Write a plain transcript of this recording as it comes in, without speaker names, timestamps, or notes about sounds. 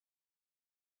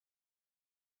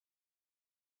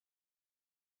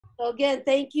So again,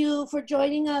 thank you for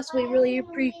joining us. We really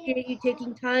appreciate you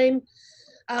taking time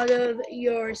out of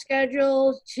your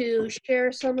schedule to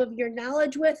share some of your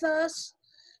knowledge with us.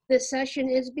 This session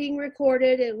is being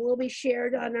recorded and will be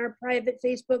shared on our private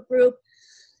Facebook group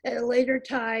at a later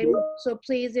time. So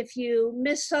please, if you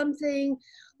miss something,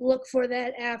 look for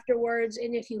that afterwards.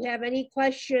 And if you have any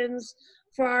questions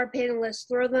for our panelists,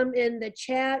 throw them in the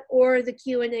chat or the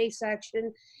Q&A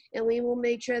section, and we will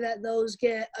make sure that those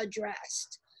get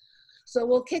addressed. So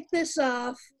we'll kick this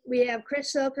off. We have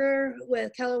Chris Silker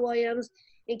with Keller Williams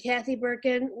and Kathy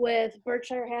Birkin with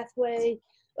Berkshire Hathaway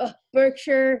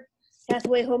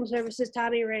Home Services,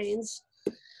 Tommy Raines.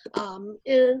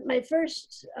 And my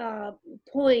first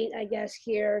point, I guess,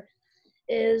 here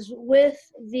is with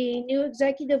the new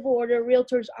executive order,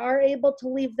 realtors are able to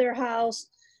leave their house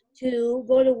to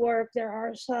go to work. There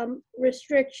are some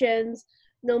restrictions,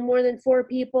 no more than 4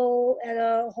 people at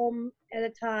a home at a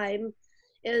time.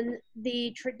 And the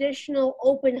traditional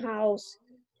open house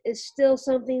is still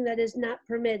something that is not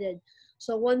permitted.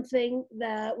 So one thing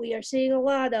that we are seeing a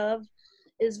lot of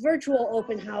is virtual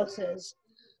open houses.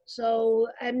 So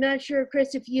I'm not sure,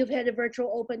 Chris, if you've had a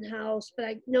virtual open house, but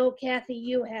I know, Kathy,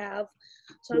 you have.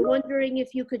 So I'm wondering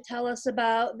if you could tell us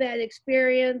about that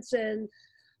experience and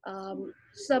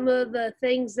some of the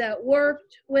things that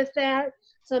worked with that,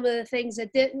 some of the things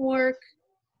that didn't work.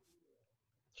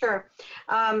 Sure.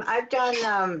 I've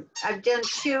done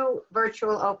 2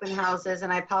 virtual open houses,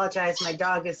 and I apologize, my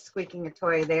dog is squeaking a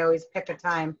toy. They always pick a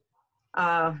time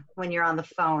when you're on the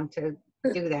phone to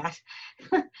do that.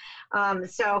 I've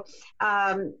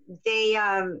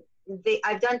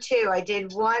done 2. I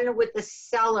did one with the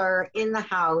seller in the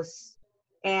house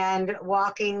and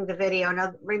walking the video.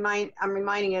 Now, I'm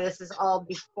reminding you, this is all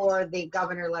before the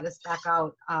governor let us back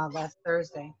out last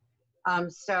Thursday.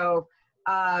 So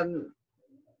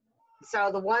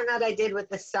the one that I did with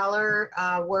the seller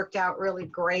worked out really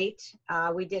great.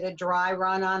 We did a dry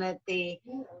run on it the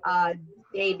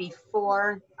day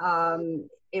before.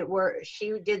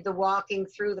 She did the walking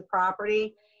through the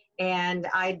property, and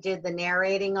I did the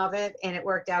narrating of it, and it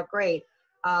worked out great.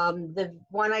 The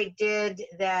one I did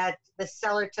that the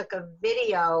seller took a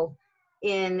video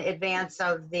in advance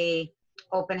of the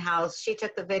open house. She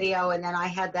took the video, and then I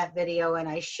had that video, and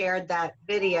I shared that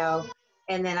video,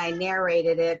 and then I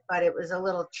narrated it, but it was a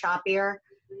little choppier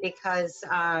because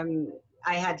I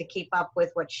had to keep up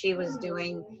with what she was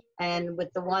doing. And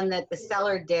with the one that the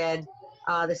seller did,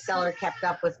 the seller kept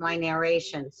up with my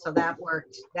narration. So that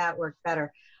worked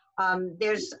better.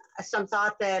 There's some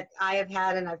thought that I have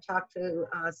had, and I've talked to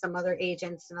some other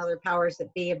agents and other powers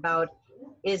that be about,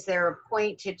 is there a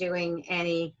point to doing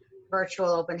any virtual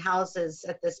open houses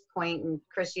at this point? And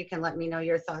Chris, you can let me know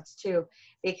your thoughts too,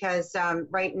 because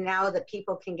right now that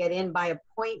people can get in by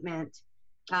appointment,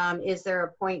 is there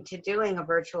a point to doing a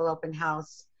virtual open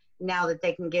house now that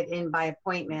they can get in by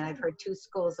appointment? I've heard 2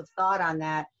 schools of thought on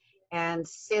that. And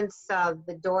since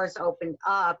the doors opened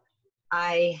up,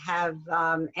 I have,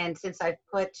 and since I've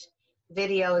put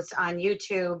videos on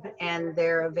YouTube and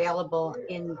they're available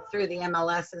through the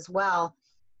MLS as well,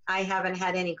 I haven't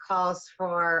had any calls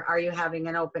for, are you having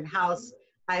an open house?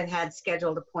 I've had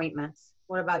scheduled appointments.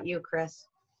 What about you, Chris?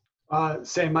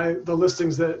 Same. The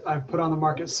listings that I've put on the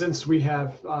market since we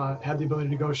have had the ability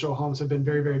to go show homes have been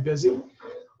very, very busy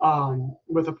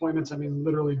with appointments. I mean,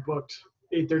 literally booked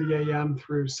 8:30 a.m.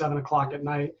 through 7 o'clock at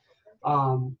night.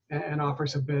 And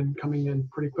offers have been coming in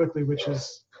pretty quickly, which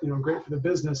is, great for the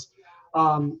business.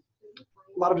 A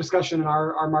lot of discussion in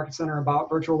our market center about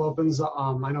virtual opens.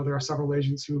 I know there are several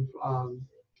agents who've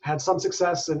had some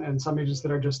success and some agents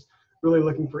that are just really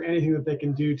looking for anything that they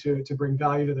can do to bring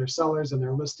value to their sellers and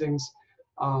their listings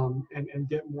and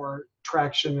get more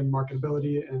traction and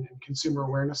marketability and consumer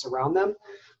awareness around them.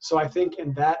 So I think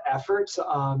in that effort,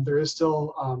 there is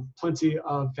still plenty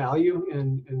of value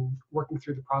in working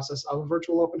through the process of a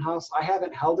virtual open house. I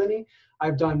haven't held any.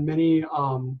 I've done many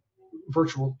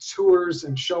virtual tours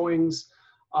and showings,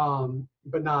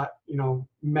 but not,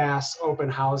 mass open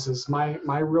houses.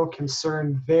 My real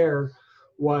concern there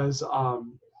was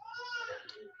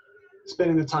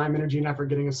spending the time, energy, and effort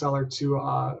getting a seller to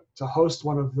host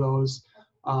one of those,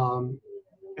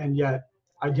 and yet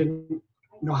I didn't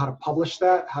know how to publish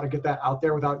that, how to get that out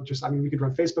there without just, we could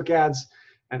run Facebook ads,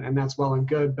 and that's well and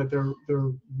good, but their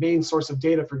main source of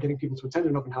data for getting people to attend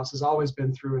an open house has always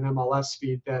been through an MLS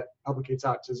feed that publicates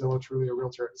out to Zillow, Trulia, a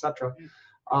Realtor, etc.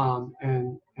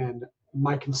 And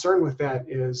my concern with that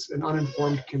is an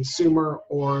uninformed consumer,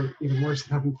 or even worse,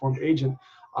 an uninformed agent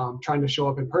trying to show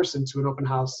up in person to an open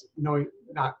house,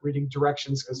 not reading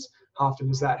directions, because how often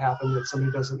does that happen, that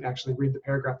somebody doesn't actually read the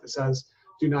paragraph that says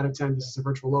do not attend. This is a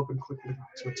virtual open, click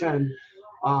to attend.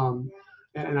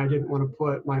 And I didn't want to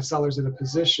put my sellers in a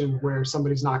position where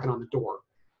somebody's knocking on the door.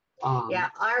 Yeah,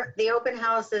 the open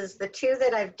houses, the two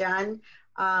that I've done,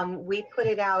 we put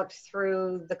it out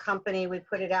through the company. We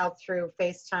put it out through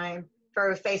FaceTime,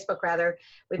 or Facebook rather.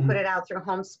 We put it out through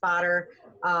HomeSpotter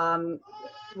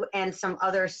and some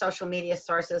other social media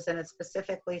sources, and it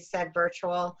specifically said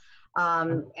virtual.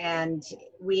 And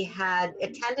we had,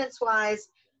 attendance-wise,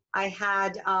 I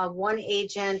had one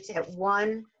agent at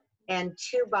 1 and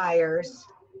 2 buyers.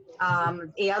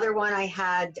 The other one I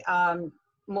had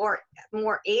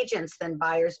more agents than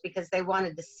buyers because they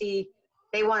wanted to see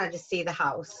the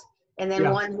house, and then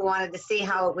one who wanted to see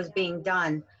how it was being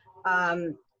done.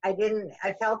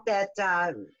 I felt that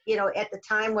you know, at the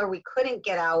time where we couldn't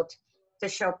get out to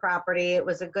show property, it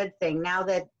was a good thing. Now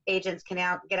that agents can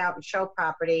get out and show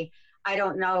property, I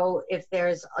don't know if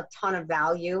there's a ton of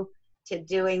value to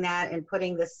doing that and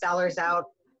putting the sellers out.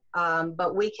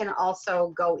 But we can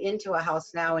also go into a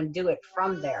house now and do it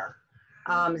from there,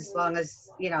 as long as,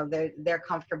 you know, they're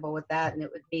comfortable with that, and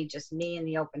it would be just me in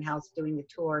the open house doing the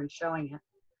tour and showing it.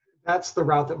 That's the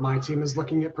route that my team is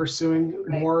looking at pursuing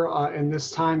more. And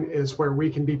this time is where we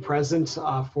can be present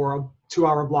for a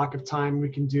 2-hour block of time. We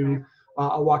can do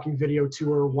a walking video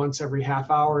tour once every half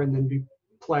hour, and then be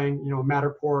playing, you know, a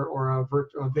Matterport or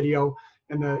a video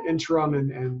in the interim,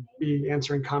 and be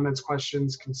answering comments,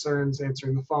 questions, concerns,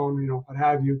 answering the phone, you know, what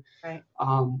have you. Right.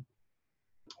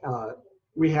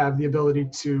 We have the ability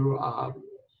to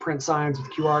print signs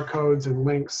with QR codes and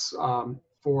links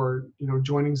for, you know,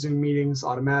 joining Zoom meetings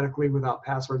automatically without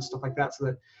passwords, stuff like that, so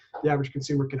that the average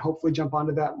consumer can hopefully jump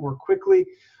onto that more quickly.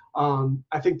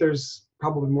 I think there's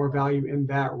probably more value in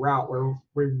that route where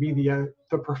we,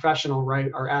 the professional,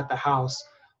 right, are at the house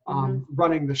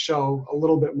running the show a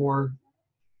little bit more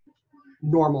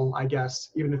normal, I guess,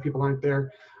 even if people aren't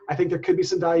there. I think there could be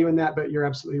some value in that, but you're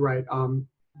absolutely right.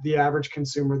 The average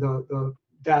consumer, the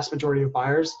vast majority of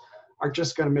buyers are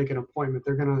just going to make an appointment.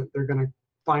 They're going to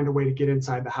find a way to get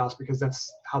inside the house because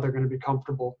that's how they're going to be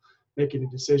comfortable making a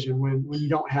decision. When you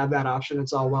don't have that option,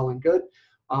 it's all well and good.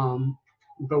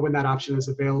 But when that option is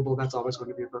available, that's always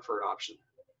going to be a preferred option.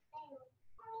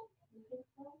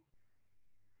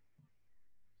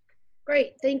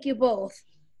 Great, thank you both.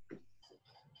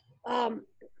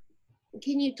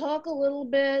 Can you talk a little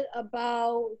bit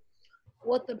about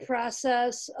what the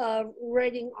process of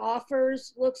writing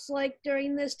offers looks like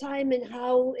during this time, and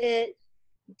how it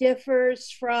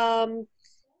differs from,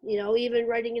 you know, even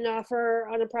writing an offer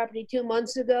on a property 2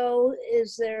 months ago?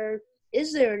 Is there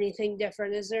anything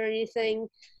different? Is there anything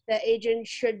that agents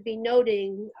should be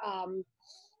noting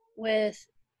with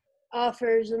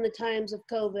offers in the times of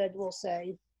COVID, we'll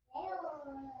say?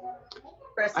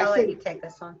 Chris, I'll let you take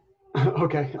this one.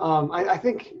 Okay. I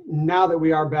think now that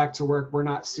we are back to work, we're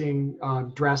not seeing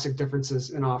drastic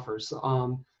differences in offers.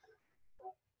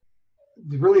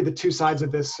 Really the two sides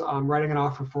of this, writing an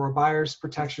offer for a buyer's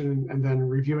protection and then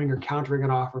reviewing or countering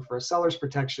an offer for a seller's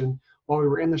protection while we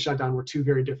were in the shutdown, were two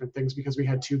very different things because we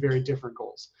had two very different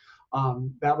goals.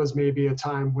 That was maybe a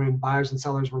time when buyers and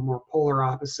sellers were more polar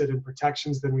opposite in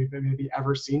protections than we've maybe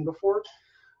ever seen before.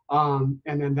 And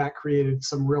then that created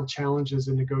some real challenges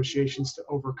in negotiations to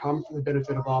overcome for the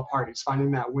benefit of all parties.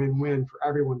 Finding that win-win for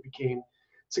everyone became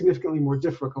significantly more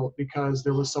difficult because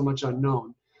there was so much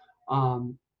unknown.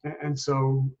 And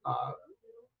so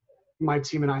my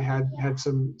team and I had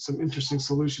some interesting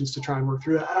solutions to try and work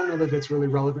through that. I don't know that it's really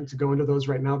relevant to go into those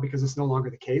right now because it's no longer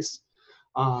the case.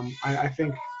 I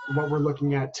think what we're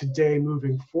looking at today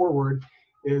moving forward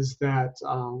is that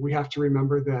we have to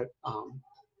remember that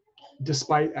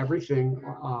despite everything,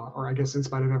 or I guess in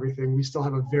spite of everything, we still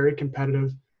have a very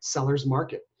competitive seller's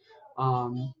market.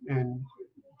 And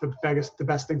the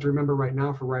best thing to remember right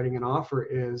now for writing an offer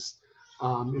is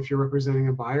if you're representing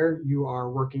a buyer, you are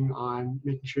working on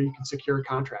making sure you can secure a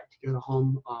contract, get a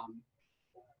home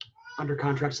under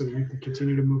contract so that you can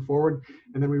continue to move forward.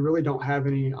 And then we really don't have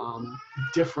any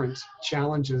different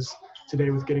challenges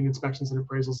today with getting inspections and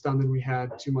appraisals done than we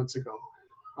had 2 months ago.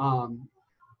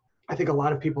 I think a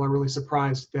lot of people are really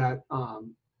surprised that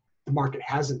the market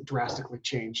hasn't drastically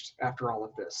changed after all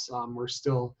of this. We're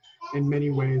still, in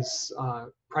many ways,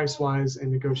 price-wise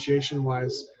and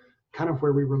negotiation-wise, kind of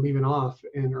where we were leaving off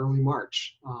in early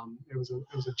March. It was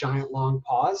a giant long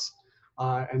pause,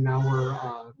 and now we're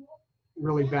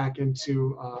really back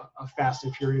into a fast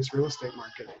and furious real estate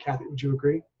market. Kathy, would you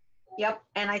agree? Yep,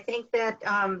 and I think that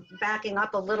backing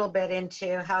up a little bit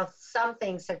into how some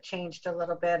things have changed a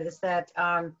little bit is that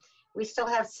we still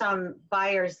have some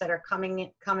buyers that are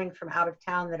coming from out of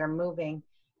town that are moving.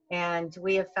 And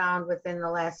we have found within the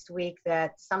last week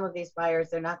that some of these buyers,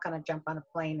 they're not going to jump on a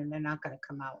plane and they're not going to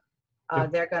come out.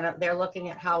 They're looking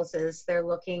at houses, they're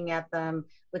looking at them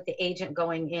with the agent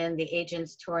going in, the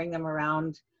agent's touring them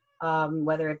around,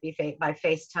 whether it be by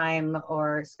FaceTime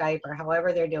or Skype or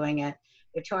however they're doing it.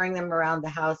 They're touring them around the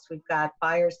house. We've got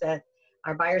buyers that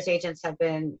our buyers agents have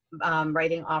been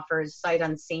writing offers sight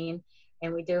unseen.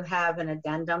 And we do have an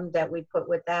addendum that we put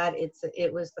with that.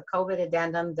 It was the COVID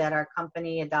addendum that our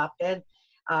company adopted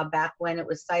back when it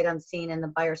was sight unseen and the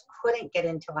buyers couldn't get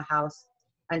into a house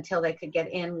until they could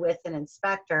get in with an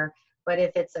inspector. But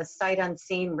if it's a sight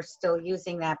unseen, we're still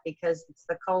using that because it's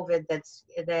the COVID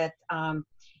that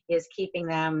is keeping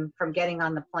them from getting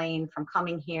on the plane, from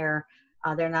coming here.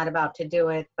 They're not about to do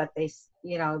it, but they,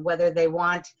 you know, whether they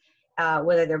want,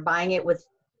 whether they're buying it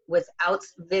without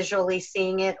visually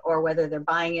seeing it, or whether they're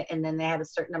buying it and then they have a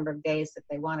certain number of days that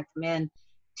they want to come in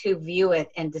to view it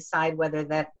and decide whether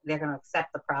that they're going to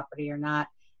accept the property or not.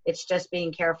 It's just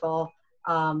being careful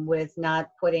with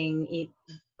not putting,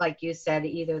 like you said,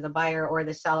 either the buyer or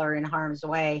the seller in harm's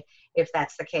way if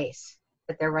that's the case,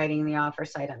 that they're writing the offer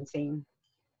sight unseen.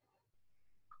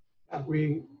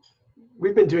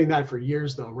 We've been doing that for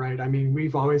years though, right? I mean,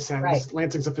 we've always had, Right.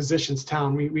 Lansing's a physician's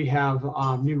town. We have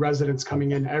new residents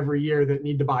coming in every year that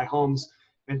need to buy homes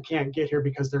and can't get here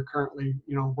because they're currently,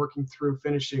 you know, working through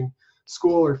finishing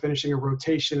school or finishing a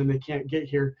rotation and they can't get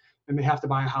here and they have to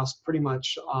buy a house pretty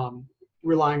much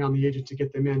relying on the agent to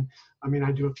get them in. I mean,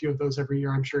 I do a few of those every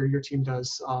year. I'm sure your team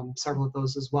does several of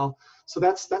those as well. So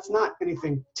that's not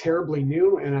anything terribly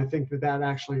new. And I think that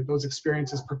actually, those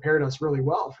experiences prepared us really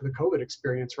well for the COVID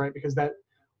experience, right? Because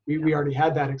we already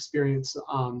had that experience.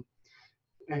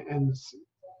 And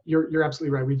you're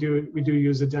absolutely right. We do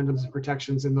use addendums and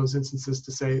protections in those instances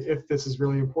to say, if this is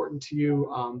really important to you,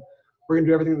 we're gonna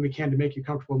do everything that we can to make you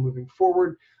comfortable moving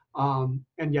forward.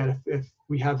 And yet if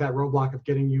we have that roadblock of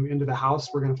getting you into the house,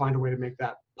 we're going to find a way to make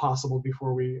that possible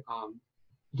before we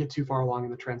get too far along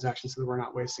in the transaction so that we're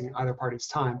not wasting either party's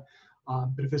time.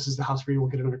 But if this is the house for you, we'll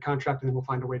get it under contract and then we'll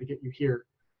find a way to get you here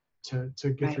to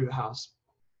get Right. through the house.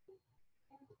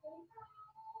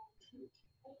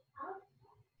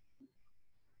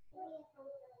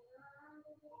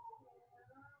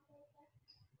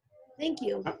 Thank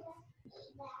you.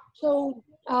 So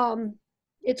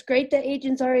it's great that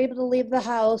agents are able to leave the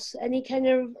house. Any kind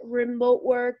of remote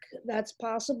work that's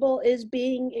possible is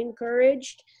being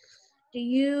encouraged. Do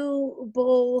you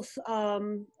both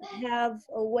have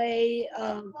a way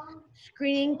of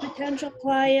screening potential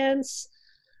clients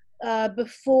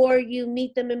before you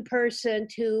meet them in person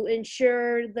to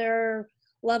ensure their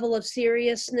level of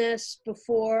seriousness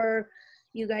before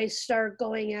you guys start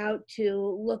going out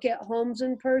to look at homes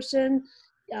in person?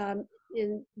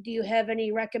 And do you have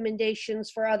any recommendations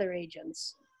for other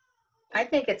agents? I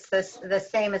think it's the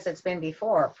same as it's been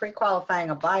before. Pre-qualifying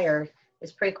a buyer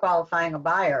is pre-qualifying a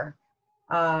buyer,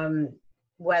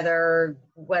 whether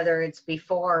it's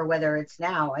before or whether it's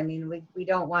now. I mean, we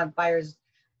don't want buyers.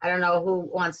 I don't know who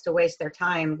wants to waste their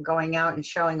time going out and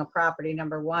showing a property,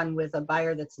 number one, with a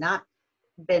buyer that's not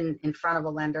been in front of a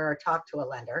lender or talked to a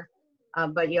lender.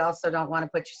 But you also don't want to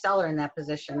put your seller in that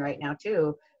position right now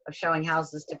too, of showing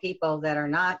houses to people that are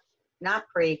not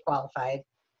pre-qualified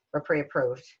or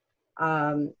pre-approved.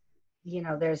 You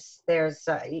know,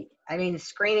 I mean,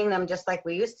 screening them just like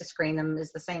we used to screen them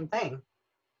is the same thing.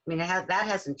 I mean, that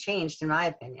hasn't changed in my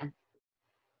opinion.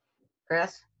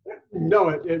 Chris? No,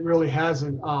 it really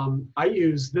hasn't. I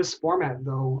use this format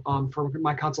though for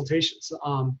my consultations.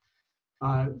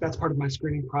 That's part of my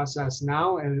screening process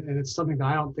now, and it's something that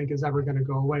I don't think is ever going to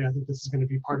go away. I think this is going to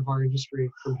be part of our industry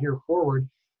from here forward.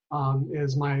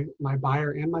 Is my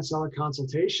buyer and my seller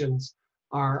consultations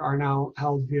are now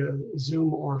held via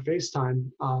Zoom or FaceTime.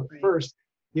 Right. First,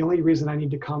 the only reason I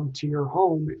need to come to your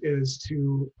home is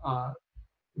to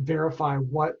verify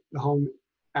what the home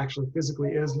actually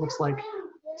physically is, looks like,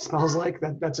 smells like.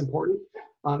 That's important.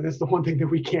 That's the one thing that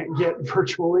we can't get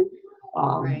virtually.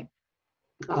 Right.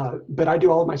 But I do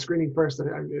all of my screening first.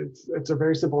 It's a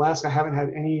very simple ask. I haven't had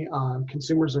any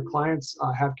consumers or clients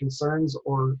have concerns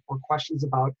or questions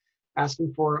about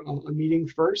asking for a meeting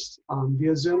first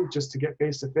via Zoom just to get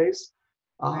face-to-face.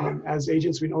 As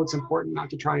agents, we know it's important not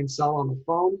to try and sell on the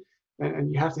phone,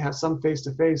 and you have to have some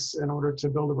face-to-face in order to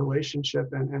build a relationship.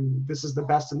 And this is the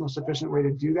best and most efficient way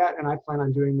to do that. And I plan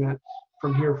on doing that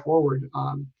from here forward.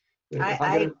 I'm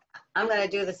going to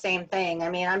do the same thing. I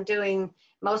mean, I'm doing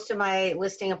most of my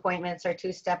listing appointments are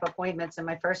 2-step appointments, and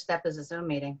my first step is a Zoom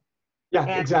meeting. Yeah,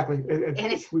 exactly.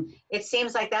 It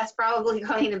seems like that's probably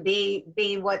going to be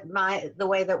the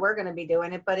way that we're going to be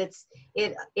doing it, but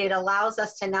it allows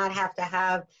us to not have to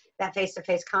have that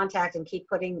face-to-face contact and keep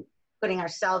putting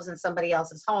ourselves in somebody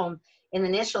else's home in the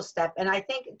initial step. And I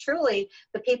think truly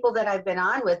the people that I've been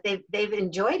on with, they've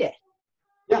enjoyed it.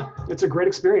 Yeah, it's a great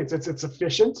experience. It's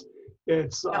efficient.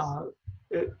 It's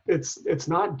Yep. it's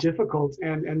not difficult,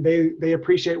 and they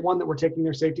appreciate, one, that we're taking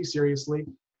their safety seriously,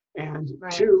 and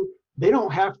Right. two, they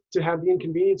don't have to have the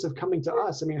inconvenience of coming to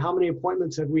us. I mean, how many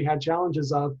appointments have we had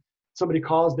challenges of somebody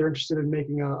calls, they're interested in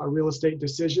making a real estate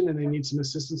decision and they need some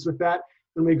assistance with that,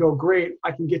 and we go, great,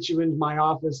 I can get you into my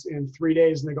office in 3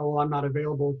 days, and they go, well, I'm not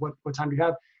available. What time do you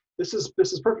have? This is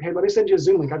perfect. Hey, let me send you a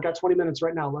Zoom link. I've got 20 minutes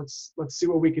right now. Let's see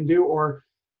what we can do. Or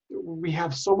we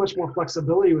have so much more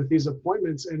flexibility with these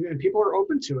appointments, and people are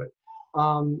open to it.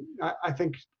 I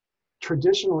think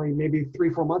traditionally, maybe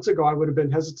 3-4 months ago, I would have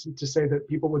been hesitant to say that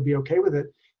people would be okay with it.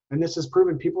 And this has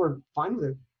proven people are fine with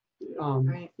it.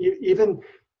 Right.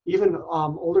 Even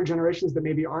older generations that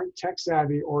maybe aren't tech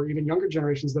savvy, or even younger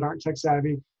generations that aren't tech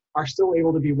savvy, are still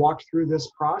able to be walked through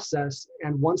this process.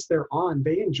 And once they're on,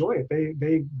 they enjoy it.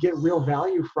 They get real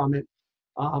value from it.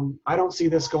 I don't see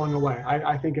this going away.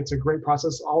 I think it's a great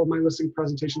process. All of my listing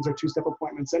presentations are 2-step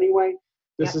appointments anyway.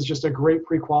 This is just a great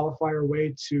pre-qualifier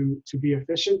way to be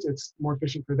efficient. It's more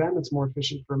efficient for them. It's more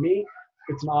efficient for me.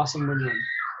 It's an awesome win-win.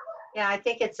 Yeah, I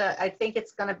think it's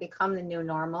going to become the new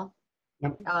normal.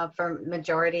 Yep. For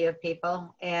majority of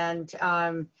people. And,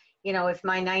 if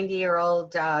my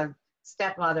 90-year-old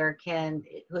stepmother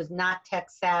who's not tech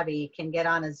savvy, can get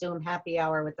on a Zoom happy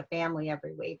hour with the family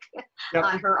every week Yep.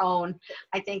 on her own,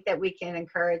 I think that we can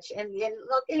encourage. And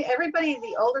look, everybody,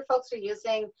 the older folks are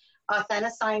using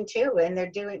Authentisign too, and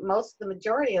they're doing, the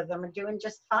majority of them are doing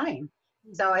just fine.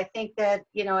 So I think that,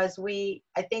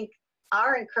 I think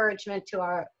our encouragement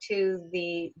to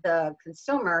the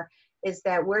consumer is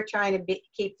that we're trying to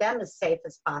keep them as safe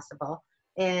as possible.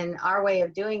 And our way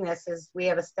of doing this is we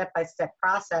have a step-by-step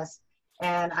process.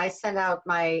 And I send out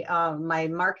my my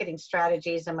marketing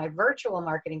strategies and my virtual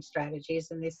marketing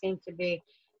strategies, and they seem to be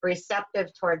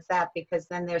receptive towards that, because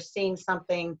then they're seeing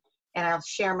something, and I'll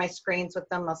share my screens with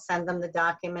them. I'll send them the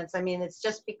documents. I mean,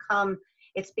 it's become,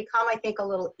 I think, a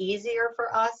little easier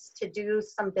for us to do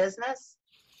some business.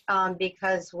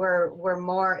 Because we're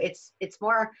more, it's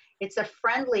a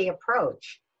friendly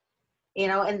approach,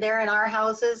 and they're in our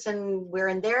houses and we're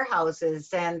in their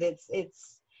houses, and it's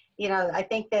I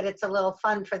think that it's a little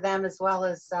fun for them as well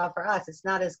as for us. It's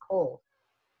not as cold.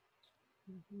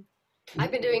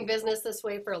 I've been doing business this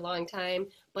way for a long time,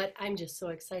 but I'm just so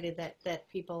excited that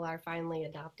people are finally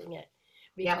adopting it,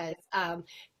 because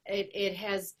it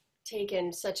has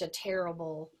taken such a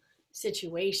terrible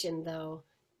situation, though,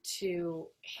 to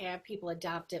have people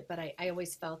adopt it. But I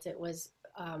always felt it was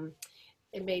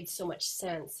it made so much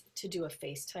sense to do a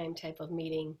FaceTime type of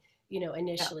meeting,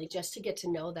 initially, just to get to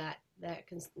know the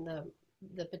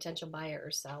potential buyer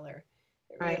or seller.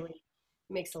 It really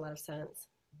makes a lot of sense.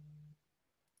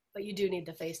 But you do need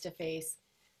the face-to-face,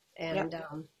 and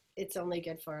it's only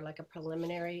good for like a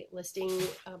preliminary listing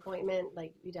appointment.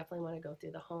 Like, you definitely want to go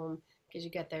through the home, because you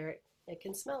get there, it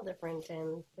can smell different,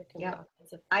 and there can be all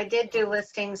kinds of. I did do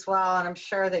listings while, and I'm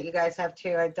sure that you guys have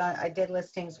too. I did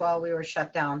listings while we were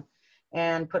shut down,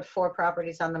 and put 4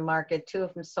 properties on the market. 2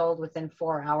 of them sold within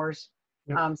 4 hours.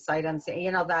 Sight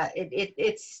unseen. That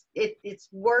it's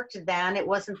worked then. It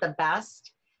wasn't the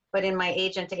best, but in my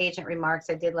agent-to-agent remarks,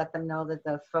 I did let them know that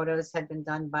the photos had been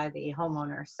done by the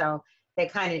homeowner. So they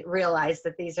kind of realized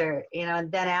that these are,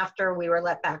 and then after we were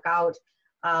let back out,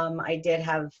 I did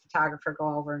have a photographer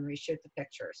go over and reshoot the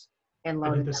pictures and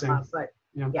loaded them up. But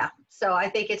so I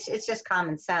think it's just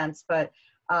common sense. But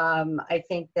I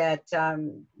think that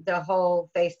the whole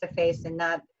face-to-face, and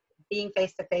not being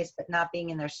face-to-face, but not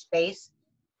being in their space,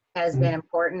 has been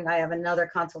important. I have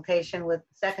another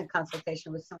second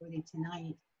consultation with somebody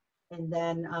tonight. And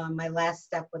then my last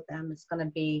step with them is going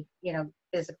to be,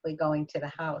 physically going to the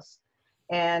house.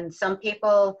 And some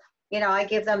people, I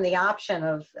give them the option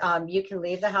of, you can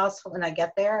leave the house when I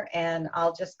get there, and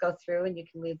I'll just go through, and you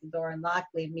can leave the door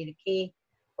unlocked, leave me the key,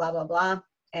 blah, blah, blah,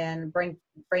 and bring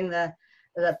the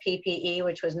PPE,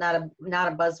 which was not a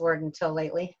buzzword until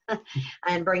lately,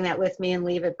 and bring that with me and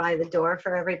leave it by the door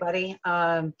for everybody.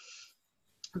 Or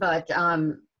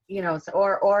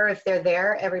if they're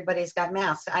there, everybody's got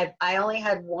masks. I only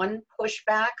had one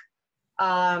pushback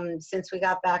since we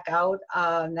got back out.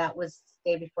 That was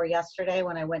the day before yesterday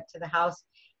when I went to the house.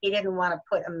 He didn't want to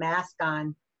put a mask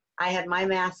on. I had my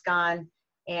mask on,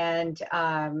 and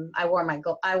I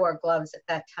wore gloves at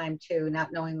that time too,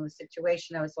 not knowing the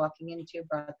situation I was walking into.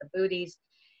 Brought the booties,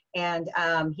 and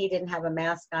he didn't have a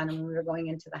mask on. And when we were going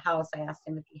into the house, I asked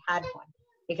him if he had one,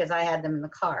 because I had them in the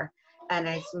car. And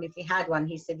I asked him if he had one.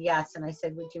 He said yes. And I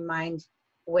said, would you mind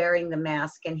wearing the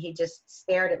mask. And he just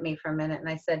stared at me for a minute. And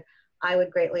I said, I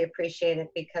would greatly appreciate it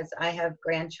because I have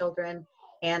grandchildren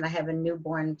and I have a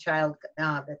newborn child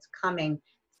that's coming.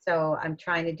 So I'm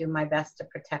trying to do my best to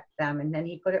protect them. And then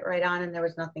he put it right on and there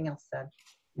was nothing else said.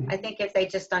 I think if they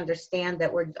just understand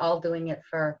that we're all doing it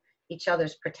for each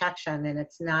other's protection and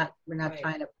it's not, we're not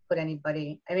trying to put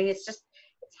anybody, I mean, it's just,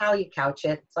 it's how you couch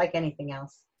it. It's like anything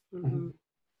else. Mm-hmm.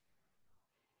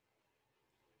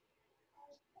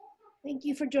 Thank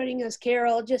you for joining us,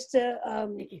 Carol. Just to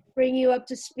bring you up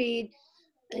to speed,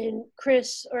 and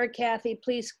Chris or Kathy,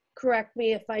 please correct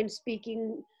me if I'm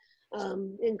speaking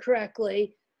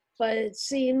incorrectly, but it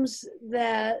seems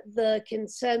that the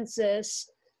consensus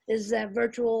is that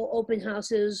virtual open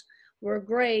houses were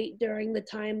great during the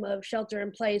time of shelter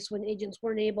in place when agents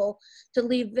weren't able to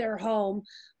leave their home,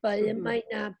 but it might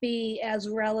not be as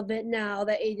relevant now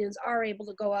that agents are able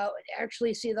to go out and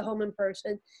actually see the home in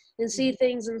person and see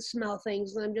things and smell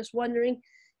things. And I'm just wondering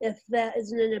if that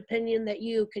is an opinion that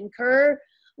you concur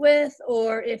with,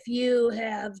 or if you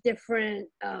have different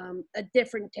a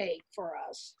different take for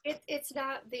us. It's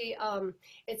not the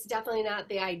it's definitely not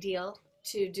the ideal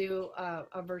to do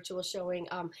a virtual showing.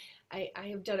 I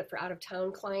have done it for out of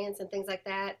town clients and things like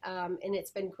that, and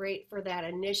it's been great for that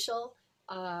initial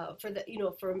for the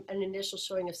for an initial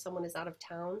showing if someone is out of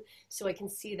town. So I can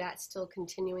see that still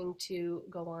continuing to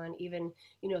go on even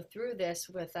through this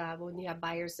with when you have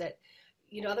buyers that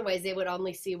otherwise they would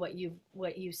only see what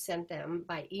you sent them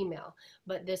by email,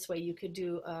 but this way you could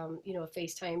do a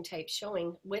FaceTime type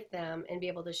showing with them and be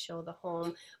able to show the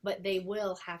home, but they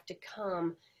will have to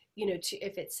come to,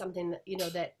 if it's something that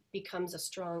that becomes a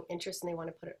strong interest and they want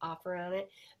to put an offer on it,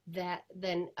 that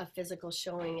then a physical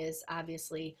showing is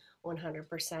obviously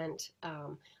 100%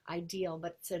 ideal.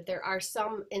 But so there are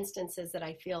some instances that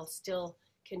I feel still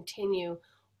continue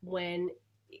when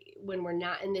we're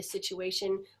not in this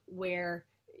situation where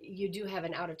you do have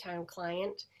an out-of-town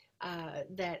client,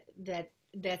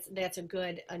 that's a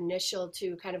good initial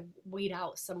to kind of weed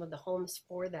out some of the homes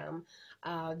for them,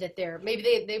 that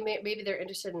maybe they're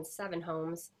interested in 7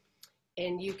 homes,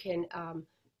 and you can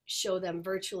show them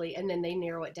virtually, and then they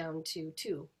narrow it down to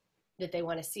 2 that they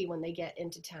want to see when they get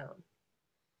into town.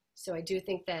 So I do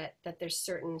think that there's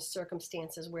certain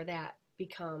circumstances where that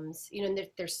becomes, and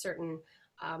there's certain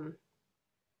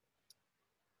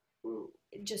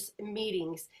just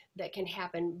meetings that can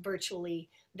happen virtually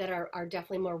that are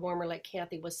definitely more warmer, like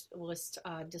Kathy was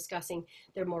discussing.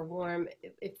 They're more warm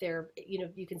if they're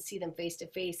you can see them face to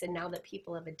face, and now that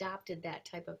people have adopted that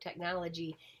type of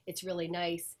technology, it's really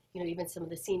nice even some of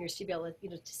the seniors to be able to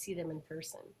to see them in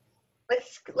person.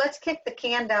 Let's kick the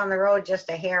can down the road just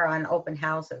a hair on open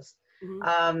houses.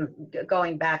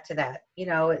 Going back to that,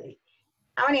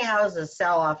 how many houses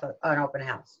sell off an open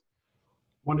house?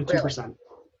 1 to 2%. Really?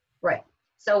 Right.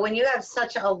 So when you have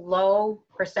such a low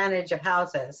percentage of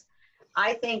houses,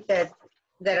 I think that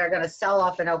are going to sell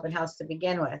off an open house to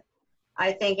begin with.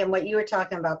 I think, and what you were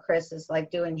talking about, Chris, is like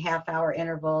doing half-hour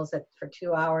intervals for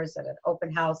 2 hours at an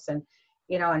open house, and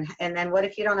and then what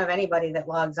if you don't have anybody that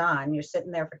logs on? You're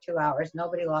sitting there for 2 hours,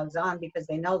 nobody logs on because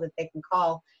they know that they can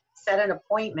call, set an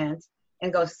appointment,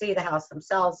 and go see the house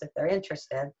themselves if they're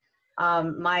interested.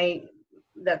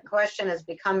 The question has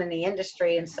become in the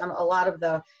industry, and a lot of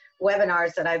the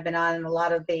webinars that I've been on and a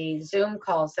lot of the Zoom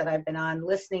calls that I've been on,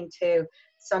 listening to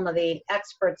some of the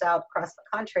experts out across the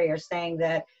country are saying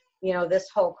that, this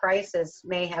whole crisis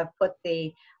may have put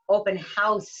the open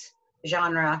house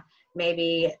genre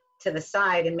maybe to the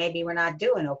side, and maybe we're not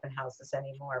doing open houses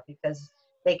anymore because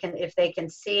if they can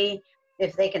see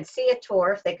a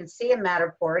tour, if they can see a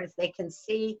Matterport, if they can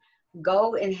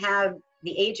go and have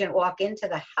the agent walk into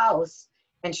the house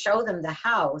and show them the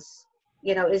house,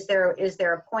 is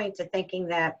there a point to thinking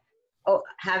that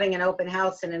having an open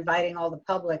house and inviting all the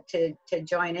public to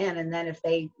join in, and then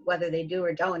whether they do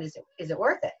or don't, is it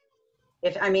worth it?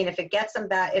 If it gets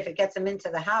them into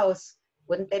the house,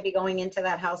 wouldn't they be going into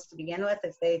that house to begin with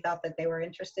if they thought that they were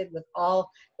interested with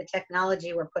all the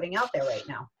technology we're putting out there right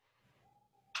now?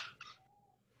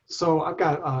 So I've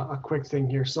got a quick thing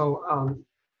here. So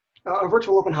a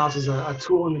virtual open house is a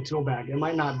tool in the tool bag. It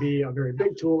might not be a very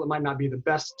big tool. It might not be the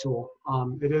best tool.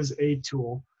 It is a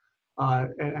tool.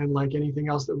 And like anything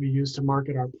else that we use to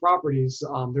market our properties,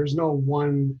 there's no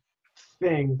one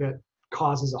thing that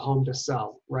causes a home to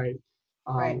sell, right?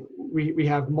 Right. We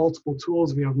have multiple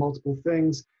tools. We have multiple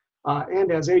things.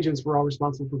 And as agents, we're all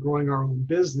responsible for growing our own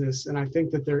business. And I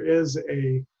think that there is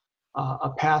a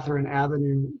path or an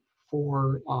avenue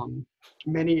for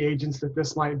many agents that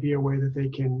this might be a way that they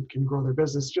can grow their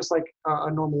business. Just like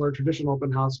a normal or traditional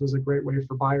open house was a great way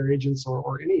for buyer agents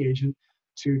or any agent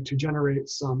to generate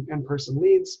some in-person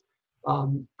leads.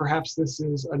 Perhaps this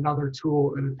is another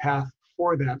tool and a path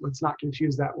for that. Let's not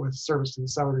confuse that with service to the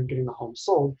seller and getting the home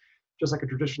sold. Just like a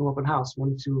traditional open house,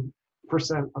 1 to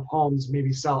 2% of homes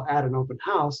maybe sell at an open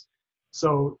house.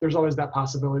 So there's always that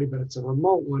possibility, but it's a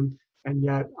remote one. And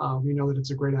yet we know that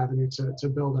it's a great avenue to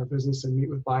build our business and meet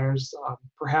with buyers.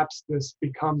 Perhaps this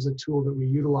becomes a tool that we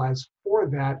utilize for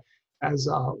that as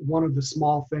one of the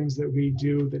small things that we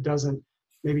do that doesn't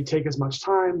maybe take as much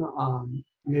time.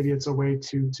 Maybe it's a way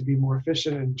to be more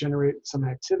efficient and generate some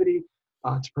activity,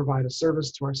 to provide a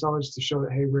service to our sellers to show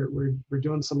that, hey, we're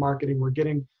doing some marketing, we're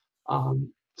getting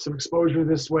some exposure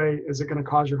this way. Is it going to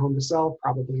cause your home to sell?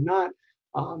 Probably not.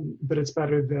 But it's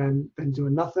better than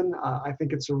doing nothing. I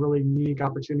think it's a really unique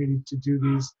opportunity to do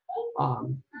these,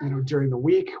 during the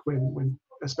week when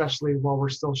especially while we're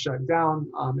still shut down,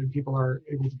 and people are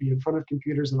able to be in front of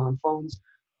computers and on phones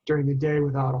during the day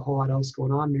without a whole lot else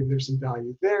going on. Maybe there's some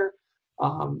value there.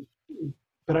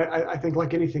 But I think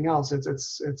like anything else,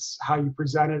 it's how you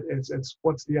present it. It's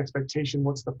what's the expectation,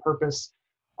 what's the purpose,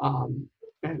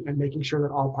 and making sure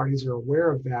that all parties are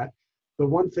aware of that. The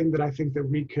one thing that I think that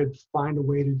we could find a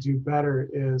way to do better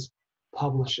is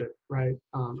publish it, right?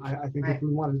 I think if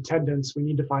we want attendance, we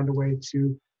need to find a way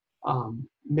to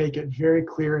make it very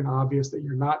clear and obvious that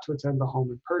you're not to attend the home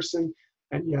in person.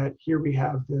 And yet here we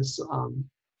have this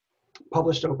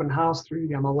published open house through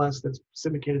the MLS that's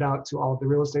syndicated out to all of the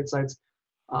real estate sites.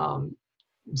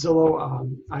 Zillow,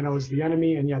 I know, is the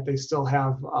enemy, and yet they still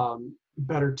have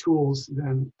better tools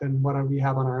than what we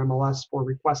have on our MLS for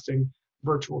requesting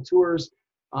virtual tours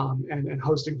and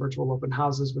hosting virtual open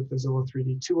houses with the Zillow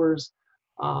 3D tours.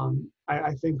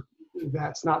 I think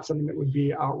that's not something that would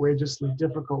be outrageously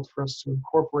difficult for us to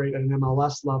incorporate at an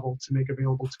MLS level to make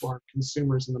available to our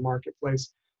consumers in the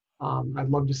marketplace. I'd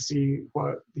love to see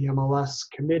what the MLS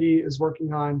committee is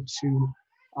working on to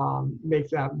make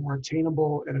that more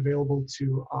attainable and available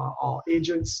to all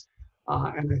agents.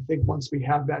 And I think once we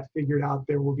have that figured out,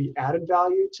 there will be added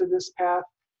value to this path.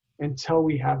 Until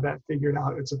we have that figured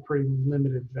out, it's a pretty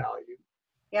limited value.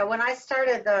 Yeah, when I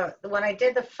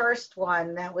did the first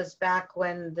one, that was back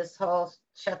when this whole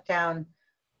shutdown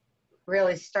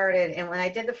really started. And when I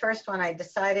did the first one, I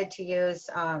decided to use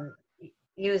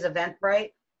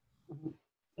Eventbrite.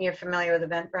 You're familiar with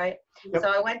Eventbrite? Yep. So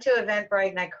I went to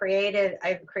Eventbrite and I created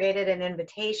an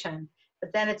invitation.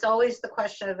 But then it's always the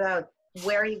question about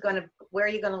where are you going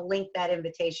to link that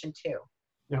invitation to?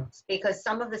 Yeah. Because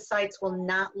some of the sites will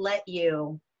not let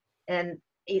you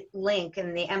link,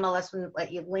 and the MLS wouldn't let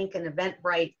you link an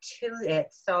Eventbrite to it.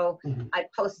 So I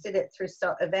posted it through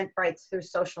Eventbrite through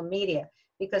social media,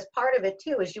 because part of it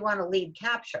too is you want to lead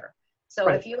capture. So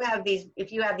if you have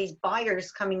these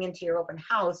buyers coming into your open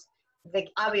house, they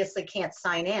obviously can't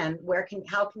sign in.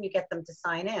 How can you get them to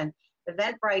sign in?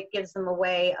 Eventbrite gives them a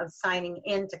way of signing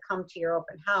in to come to your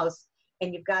open house,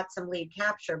 and you've got some lead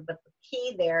capture. But the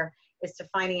key there is to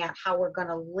finding out how we're going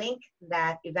to link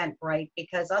that Eventbrite,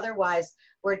 because otherwise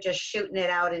we're just shooting it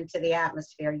out into the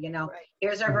atmosphere.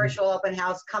 Here's our virtual open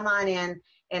house, come on in,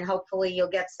 and hopefully you'll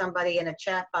get somebody in a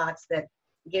chat box that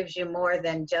gives you more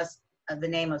than just the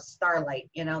name of Starlight,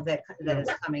 that is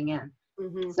coming in.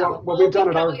 So well, we've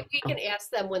done we can ask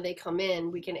them when they come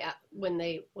in. We can when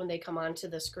they come onto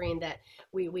the screen that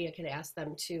we can ask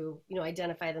them to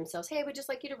identify themselves. Hey, we'd just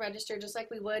like you to register, just like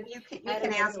we would. You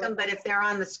can ask them, but if they're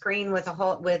on the screen with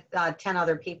 10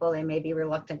 other people, they may be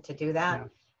reluctant to do that. Yeah.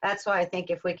 That's why I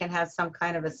think if we can have some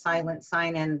kind of a silent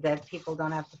sign-in that people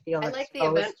don't have to feel exposed. The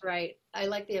Eventbrite. I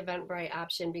like the Eventbrite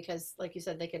option because, like you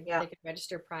said, they could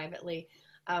register privately.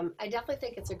 I definitely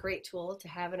think it's a great tool to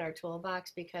have in our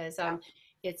toolbox because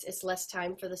it's less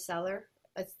time for the seller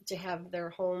to have their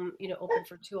home, open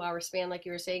for 2 hour span, like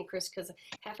you were saying, Chris, because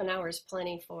half an hour is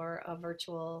plenty for a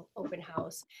virtual open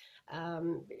house.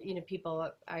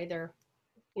 People either,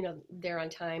 they're on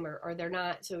time or they're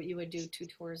not. So you would do 2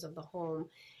 tours of the home.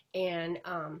 And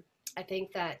I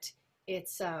think that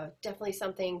it's definitely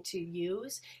something to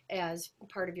use as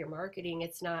part of your marketing.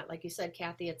 It's not, like you said,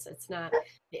 Kathy, it's not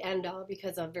the end all,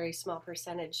 because a very small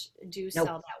percentage do sell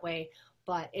that way,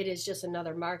 but it is just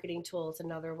another marketing tool. It's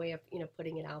another way of,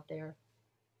 putting it out there.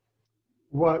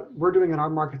 What we're doing in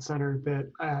our market center that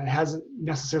hasn't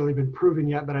necessarily been proven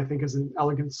yet, but I think is an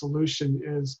elegant solution,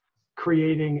 is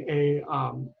creating a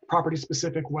property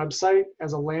specific website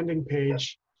as a landing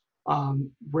page,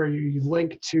 where you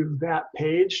link to that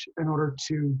page in order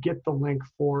to get the link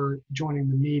for joining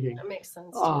the meeting. That makes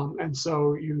sense. And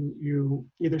so you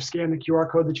either scan the QR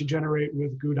code that you generate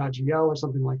with goo.gl or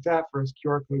something like that for a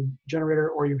QR code generator,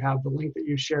 or you have the link that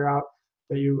you share out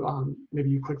that you maybe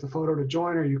you click the photo to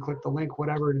join, or you click the link,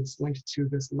 whatever, and it's linked to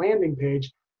this landing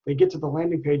page. They get to the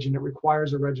landing page and it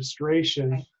requires a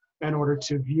registration in order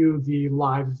to view the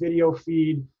live video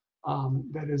feed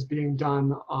that is being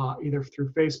done either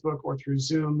through Facebook or through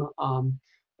Zoom.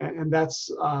 And that's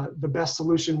the best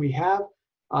solution we have.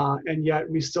 And yet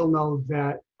we still know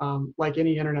that like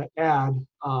any internet ad,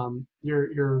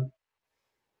 your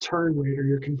turn rate or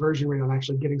your conversion rate on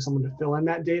actually getting someone to fill in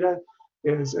that data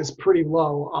is pretty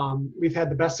low. We've had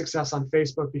the best success on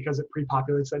Facebook because it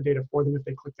pre-populates that data for them if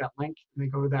they click that link and they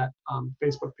go to that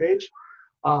Facebook page.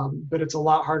 But it's a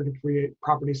lot harder to create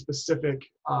property-specific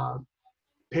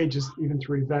pages, even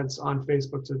through events on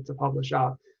Facebook to publish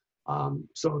out.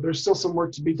 So there's still some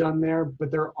work to be done there, but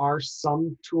there are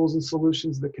some tools and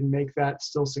solutions that can make that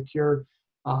still secure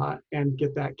and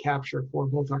get that capture for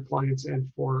both our clients and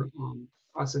for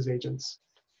us as agents.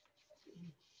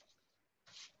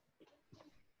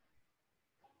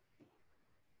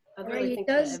 I really think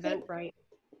that Eventbrite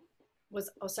was,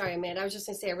 oh, sorry, Amanda. I was just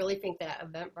going to say, I really think that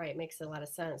Eventbrite makes a lot of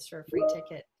sense for a free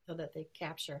ticket so that they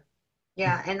capture.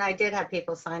 Yeah, and I did have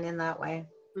people sign in that way.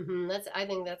 I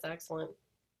think that's excellent.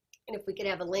 And if we could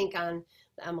have a link on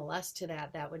the MLS to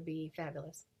that, that would be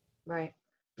fabulous. Right.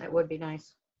 That would be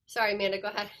nice. Sorry, Amanda, go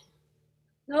ahead.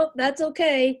 Nope, that's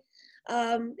okay.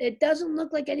 It doesn't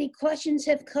look like any questions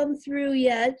have come through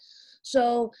yet.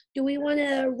 So do we want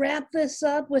to wrap this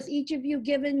up with each of you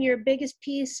giving your biggest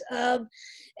piece of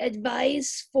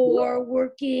advice for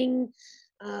working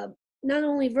not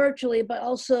only virtually, but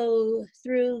also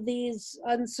through these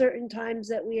uncertain times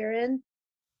that we are in?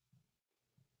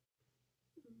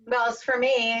 Well, as for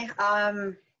me,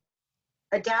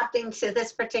 adapting to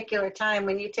this particular time,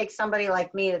 when you take somebody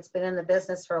like me that's been in the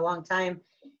business for a long time,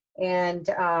 and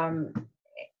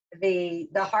the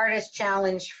hardest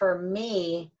challenge for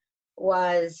me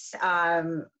was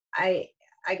I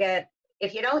get,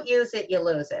 if you don't use it, you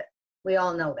lose it. We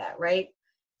all know that, right?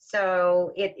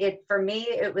 So it for me,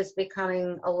 it was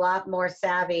becoming a lot more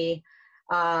savvy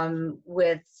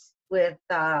with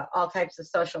all types of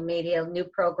social media, new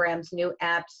programs, new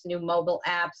apps, new mobile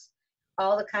apps,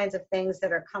 all the kinds of things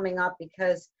that are coming up,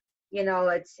 because you know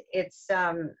it's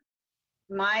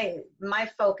my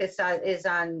focus is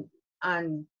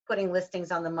on putting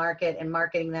listings on the market and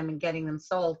marketing them and getting them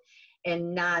sold,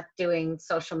 and not doing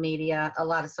social media, a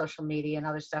lot of social media and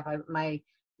other stuff.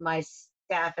 My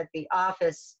staff at the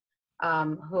office,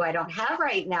 who I don't have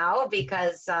right now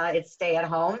because it's stay at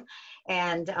home,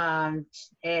 and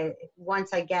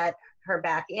once I get her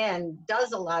back in,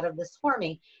 does a lot of this for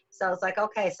me. So I was like,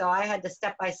 okay, so I had to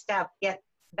step by step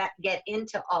get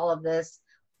into all of this,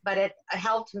 but it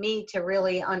helped me to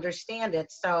really understand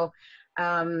it. So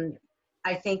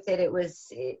I think that it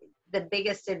was the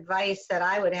biggest advice that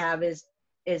I would have is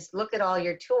look at all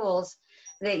your tools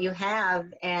that you have.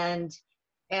 And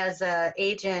as an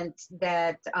agent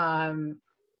that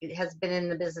has been in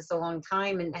the business a long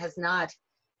time and has not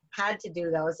had to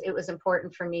do those, it was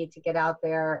important for me to get out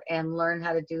there and learn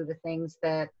how to do the things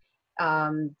that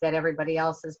that everybody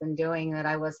else has been doing that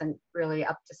I wasn't really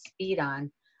up to speed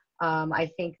on. I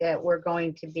think that we're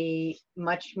going to be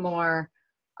much more,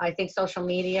 I think social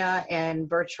media and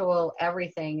virtual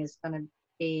everything is going to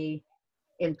be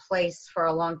in place for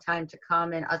a long time to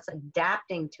come, and us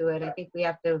adapting to it. I think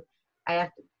I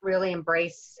have to really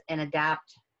embrace and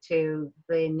adapt to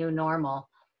the new normal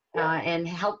and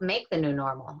help make the new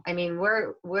normal. I mean,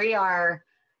 we are,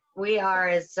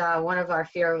 as one of our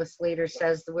fearless leaders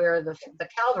says, we're the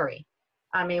cavalry.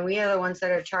 I mean, we are the ones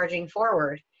that are charging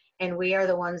forward, and we are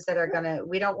the ones that are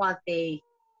we don't want the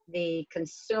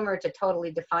consumer to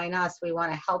totally define us. We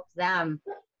want to help them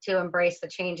to embrace the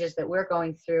changes that we're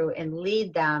going through and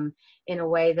lead them in a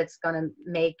way that's going to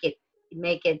make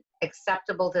it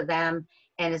acceptable to them,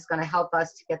 and is going to help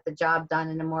us to get the job done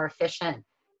in a more efficient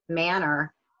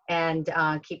manner and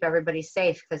keep everybody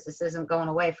safe, because this isn't going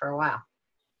away for a while.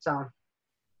 So.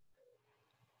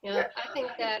 Yeah, I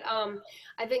think that,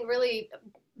 I think really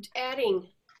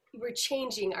we're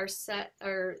changing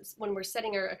when we're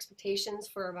setting our expectations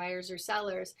for our buyers or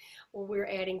sellers, well, we're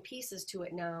adding pieces to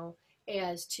it now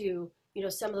as to, you know,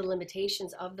 some of the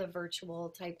limitations of the virtual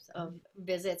types of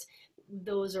visits.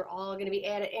 Those are all going to be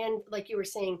added. And like you were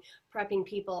saying, prepping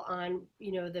people on,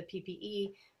 you know, the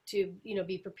PPE to, you know,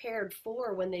 be prepared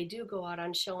for when they do go out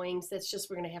on showings. That's just,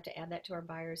 we're going to have to add that to our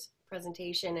buyer's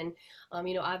presentation. And,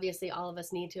 you know, obviously all of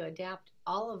us need to adapt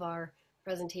all of our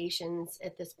presentations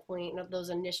at this point, of those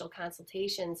initial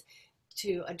consultations,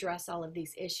 to address all of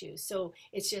these issues. So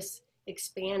it's just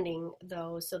expanding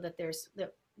those so that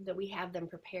that we have them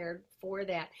prepared for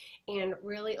that. And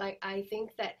really, like, I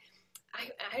think that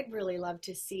I'd really love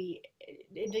to see,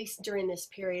 at least during this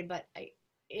period, but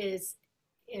is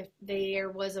if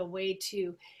there was a way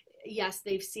to, yes,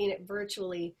 they've seen it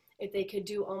virtually, if they could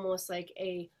do almost like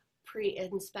a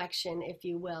pre-inspection, if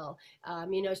you will,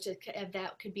 just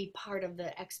that could be part of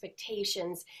the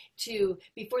expectations to,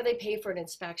 before they pay for an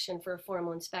inspection, for a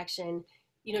formal inspection,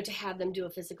 to have them do a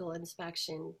physical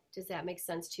inspection. Does that make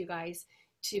sense to you guys,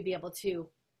 to be able to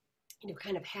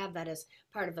kind of have that as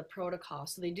part of the protocol?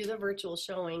 So they do the virtual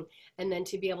showing, and then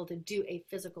to be able to do a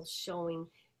physical showing,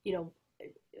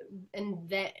 and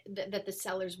that the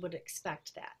sellers would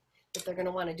expect that they're going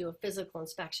to want to do a physical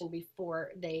inspection before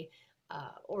they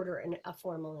order a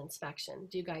formal inspection.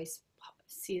 Do you guys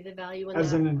see the value in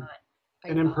as that?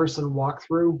 an in-person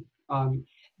walkthrough?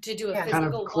 To do a Yeah. Kind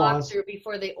of physical clause. walkthrough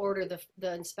before they order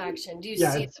the inspection. Do you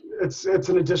Yeah, see? it's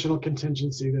an additional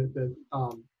contingency that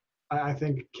I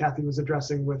think Kathy was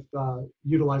addressing with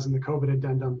utilizing the COVID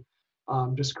addendum,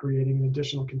 just creating an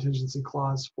additional contingency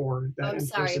clause for that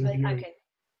in-person viewing. Okay.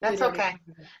 That's okay.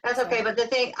 That's okay. But the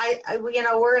thing,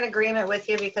 we're in agreement with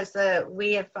you, because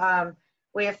we have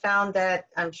found that,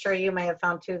 I'm sure you may have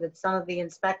found too, that some of the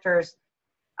inspectors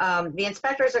are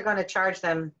going to charge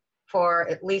them for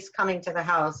at least coming to the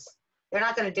house. They're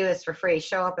not going to do this for free.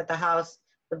 Show up at the house,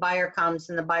 the buyer comes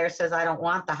and the buyer says, I don't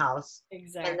want the house.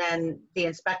 Exactly. And then the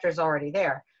inspector's already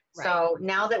there. Right. So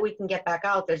now that we can get back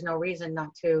out, there's no reason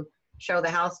not to show the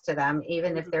house to them,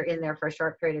 even if they're in there for a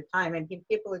short period of time. And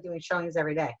people are doing showings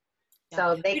every day. Yeah.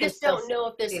 So they just don't know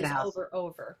if this is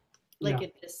over. Like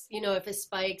if this, if it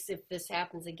spikes, if this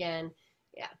happens again.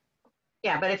 Yeah.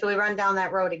 Yeah, but if we run down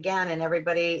that road again and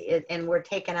and we're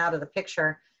taken out of the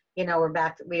picture, we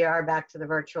are back to the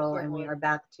virtual, and we are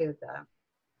back to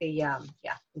the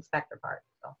inspector part.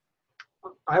 So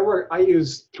I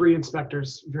use 3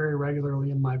 inspectors very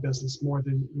regularly in my business, more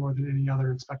than any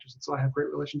other inspectors, and so I have great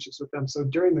relationships with them. So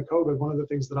during the COVID, one of the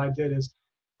things that I did is,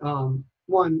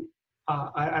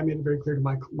 I made it very clear to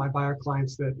my buyer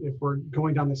clients that if we're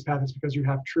going down this path, it's because you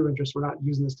have true interest. We're not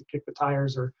using this to kick the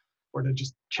tires or to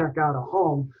just check out a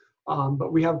home,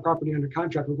 but we have a property under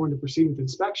contract. We're going to proceed with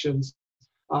inspections.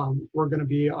 We're going to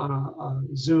be on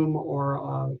a Zoom or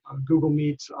a Google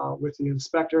Meet with the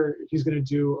inspector. He's going to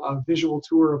do a visual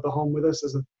tour of the home with us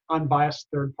as an unbiased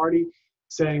third party,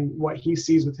 saying what he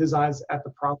sees with his eyes at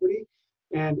the property.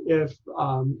 And if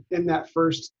in that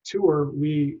first tour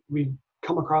we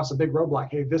come across a big roadblock,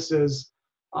 hey, this is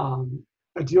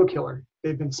a deal killer.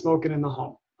 They've been smoking in the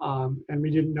home. And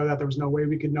we didn't know that. There was no way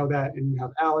we could know that. And you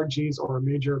have allergies or a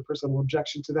major personal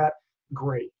objection to that.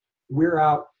 Great. We're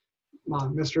out.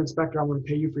 Mr. Inspector, I'm going to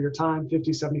pay you for your time, $50,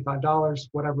 $75,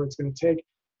 whatever it's going to take.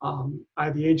 I,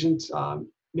 the agent,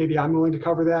 maybe I'm willing to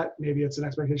cover that. Maybe it's an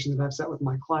expectation that I've set with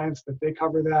my clients that they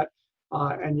cover that.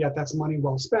 And yet that's money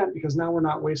well spent, because now we're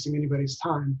not wasting anybody's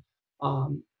time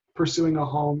pursuing a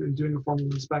home and doing a formal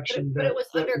inspection. But it was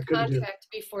under contract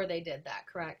before they did that,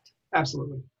 correct?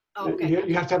 Absolutely. Oh, okay.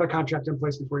 You have to have a contract in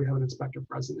place before you have an inspector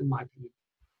present, in my opinion.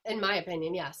 In my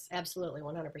opinion, yes, absolutely,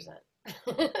 100%.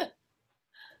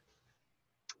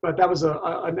 But that was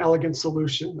an elegant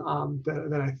solution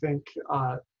that I think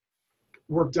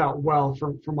worked out well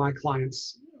for my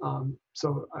clients.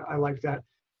 So I like that.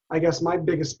 I guess my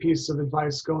biggest piece of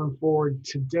advice going forward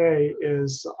today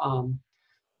is,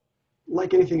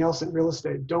 like anything else in real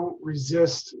estate, don't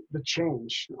resist the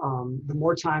change. The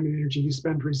more time and energy you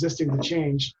spend resisting the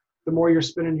change, the more you're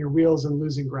spinning your wheels and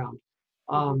losing ground.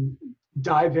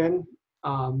 Dive in,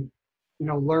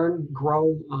 learn,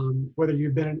 grow. Whether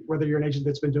you're an agent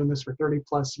that's been doing this for 30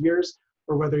 plus years,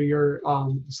 or whether you're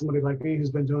somebody like me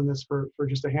who's been doing this for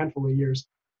just a handful of years,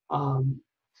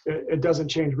 it doesn't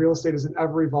change. Real estate is an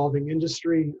ever-evolving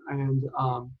industry, and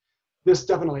this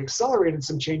definitely accelerated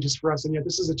some changes for us, and yet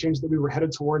this is a change that we were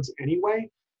headed towards anyway.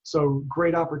 So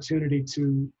great opportunity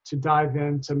to dive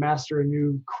in, to master a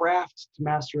new craft, to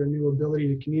master a new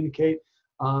ability to communicate,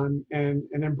 and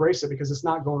embrace it, because it's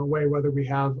not going away whether we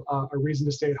have a reason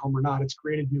to stay at home or not. It's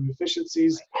created new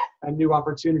efficiencies and new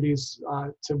opportunities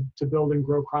to build and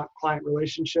grow client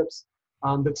relationships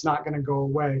that's not going to go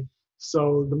away.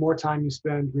 So the more time you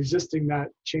spend resisting that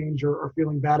change or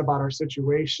feeling bad about our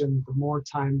situation, the more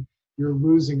time you're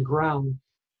losing ground.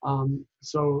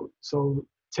 So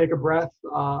take a breath,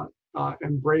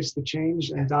 embrace the change,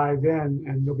 and dive in,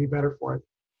 and you'll be better for it.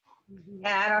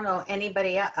 Yeah, I don't know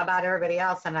about everybody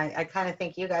else, and I kind of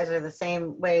think you guys are the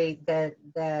same way that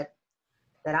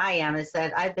I am. Is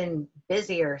that I've been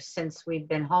busier since we've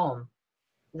been home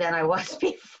than I was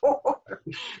before,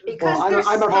 because there's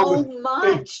so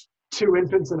much. 2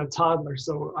 infants and a toddler,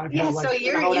 so I've had like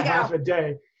an hour and a half a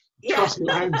day. Trust me,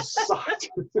 I am sucked.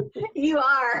 You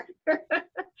are.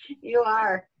 You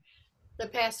are. The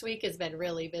past week has been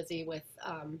really busy with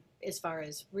as far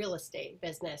as real estate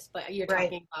business, but you're Right.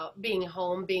 talking about being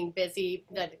home, being busy.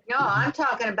 That No, I'm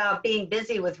talking about being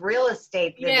busy with real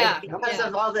estate because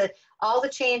of all the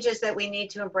changes that we need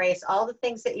to embrace, all the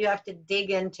things that you have to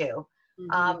dig into.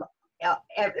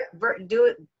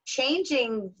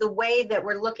 Changing the way that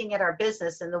we're looking at our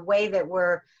business and the way that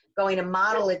we're going to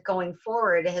model it going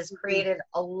forward has created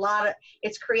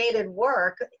it's created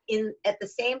work at the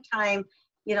same time,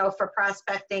 you know, for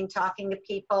prospecting, talking to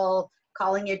people,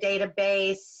 calling your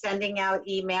database, sending out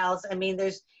emails. I mean,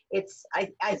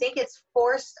 I think it's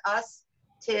forced us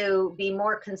to be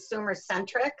more consumer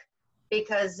centric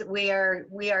because we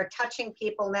are touching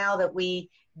people now that we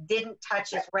didn't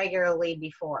touch as regularly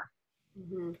before.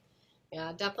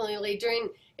 Yeah, definitely.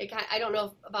 I don't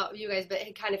know about you guys, but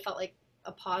it kind of felt like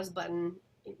a pause button.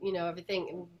 You know,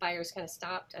 everything, buyers kind of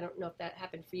stopped. I don't know if that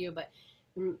happened for you, but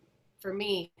for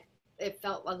me, it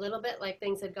felt a little bit like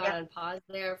things had gone on pause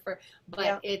there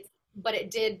but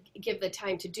it did give the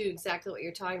time to do exactly what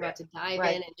you're talking about, to dive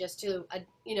in and just to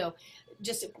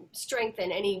just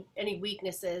strengthen any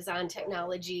weaknesses on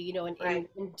technology, you know, and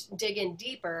dig in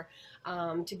deeper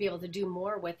to be able to do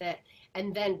more with it.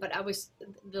 And then, but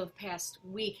the past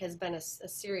week has been a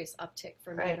serious uptick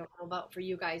for me. I don't know about for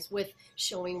you guys with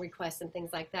showing requests and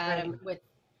things like that, with,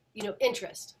 you know,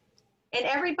 interest. And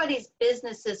everybody's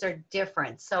businesses are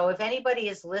different. So if anybody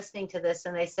is listening to this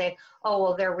and they say, oh,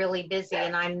 well, they're really busy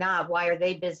and I'm not, why are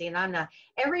they busy and I'm not?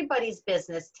 Everybody's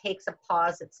business takes a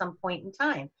pause at some point in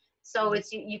time. So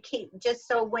it's, you keep, just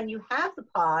so when you have the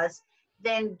pause,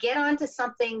 then get onto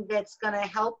something that's going to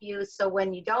help you. So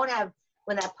when you don't have,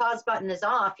 when that pause button is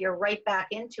off, you're right back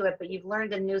into it, but you've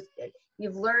learned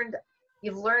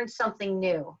you've learned something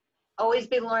new. Always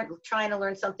be trying to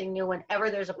learn something new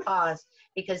whenever there's a pause,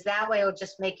 because that way it'll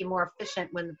just make you more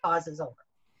efficient when the pause is over.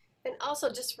 And also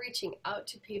just reaching out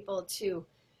to people to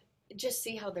just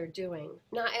see how they're doing.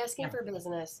 Not asking for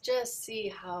business, just see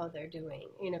how they're doing.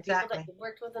 You know, people that you've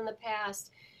worked with in the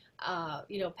past,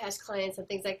 you know, past clients and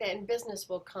things like that, and business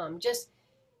will come. Just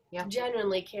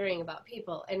genuinely caring about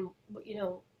people and, you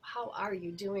know, how are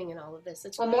you doing in all of this?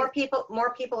 It's more people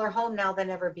are home now than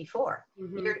ever before.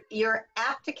 You're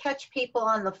apt to catch people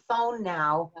on the phone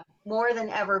now more than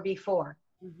ever before.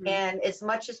 And as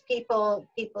much as people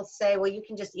say, well, you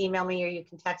can just email me or you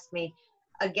can text me,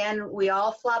 again, we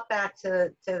all flop back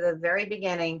to the very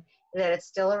beginning that it's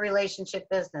still a relationship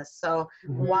business. So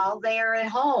while they are at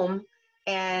home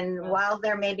and while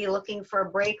they're maybe looking for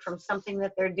a break from something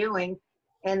that they're doing,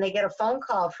 and they get a phone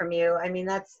call from you, I mean,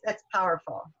 that's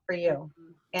powerful for you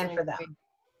and for them.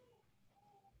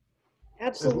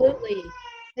 Absolutely.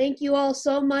 Thank you all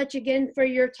so much again for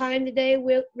your time today.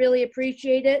 We really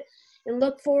appreciate it and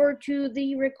look forward to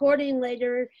the recording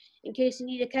later in case you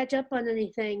need to catch up on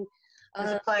anything.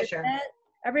 It's a pleasure.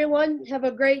 Everyone, have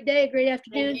a great day, great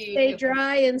afternoon. Stay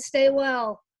dry and stay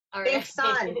well. All right.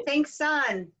 Think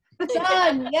sun.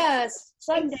 Sun, yes.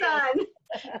 Sun.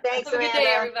 Thanks, Have a good day,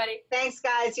 everybody. Thanks,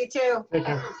 guys. You too. Take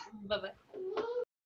care. Bye-bye.